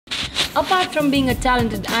Apart from being a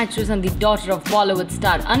talented actress and the daughter of Bollywood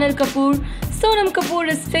star Anil Kapoor, Sonam Kapoor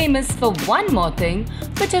is famous for one more thing,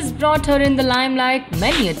 which has brought her in the limelight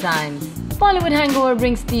many a times. Bollywood Hangover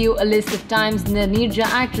brings to you a list of times the Neerja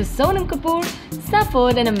actress Sonam Kapoor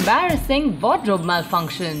suffered an embarrassing wardrobe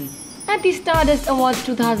malfunction. At the Stardust Awards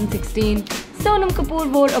 2016, Sonam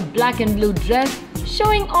Kapoor wore a black and blue dress,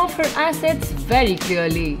 showing off her assets very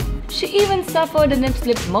clearly. She even suffered a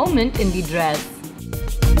nip-slip moment in the dress.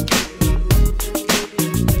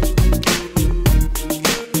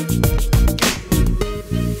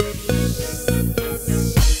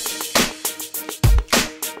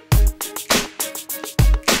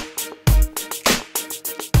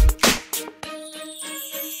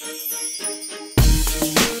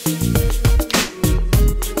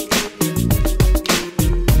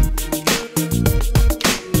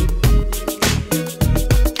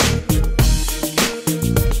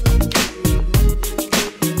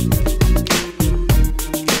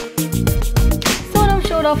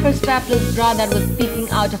 Off her strapless bra that was peeking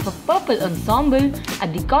out of a purple ensemble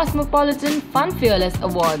at the Cosmopolitan Fun Fearless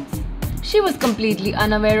Awards. She was completely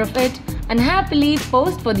unaware of it and happily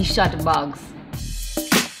posed for the shutterbugs.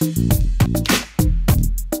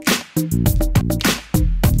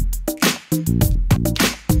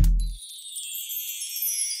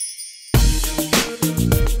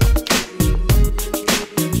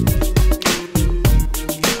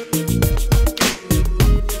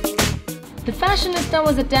 The fashionista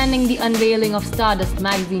was attending the unveiling of Stardust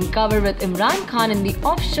magazine cover with Imran Khan in the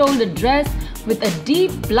off-shoulder dress with a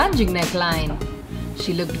deep plunging neckline.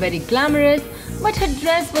 She looked very glamorous, but her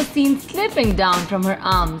dress was seen slipping down from her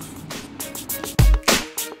arms.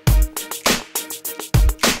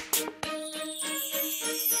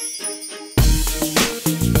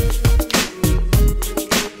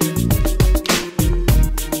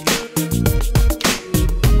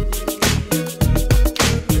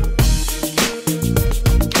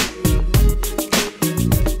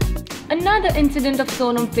 Another incident of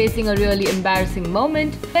Sonam facing a really embarrassing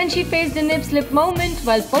moment when she faced a nip-slip moment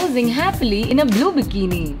while posing happily in a blue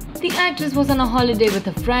bikini. The actress was on a holiday with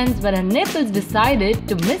her friends when her nipples decided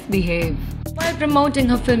to misbehave. While promoting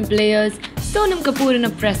her film Players, Sonam Kapoor in a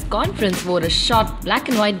press conference wore a short black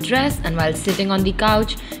and white dress, and while sitting on the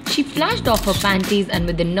couch, she flashed off her panties, and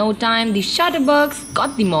within no time the shutterbugs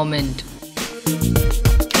got the moment.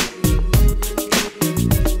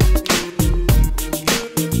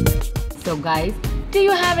 So guys, do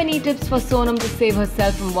you have any tips for Sonam to save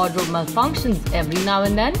herself from wardrobe malfunctions every now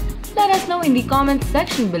and then? Let us know in the comments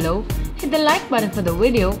section below. Hit the like button for the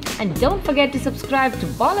video and don't forget to subscribe to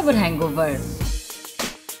Bollywood Hangover.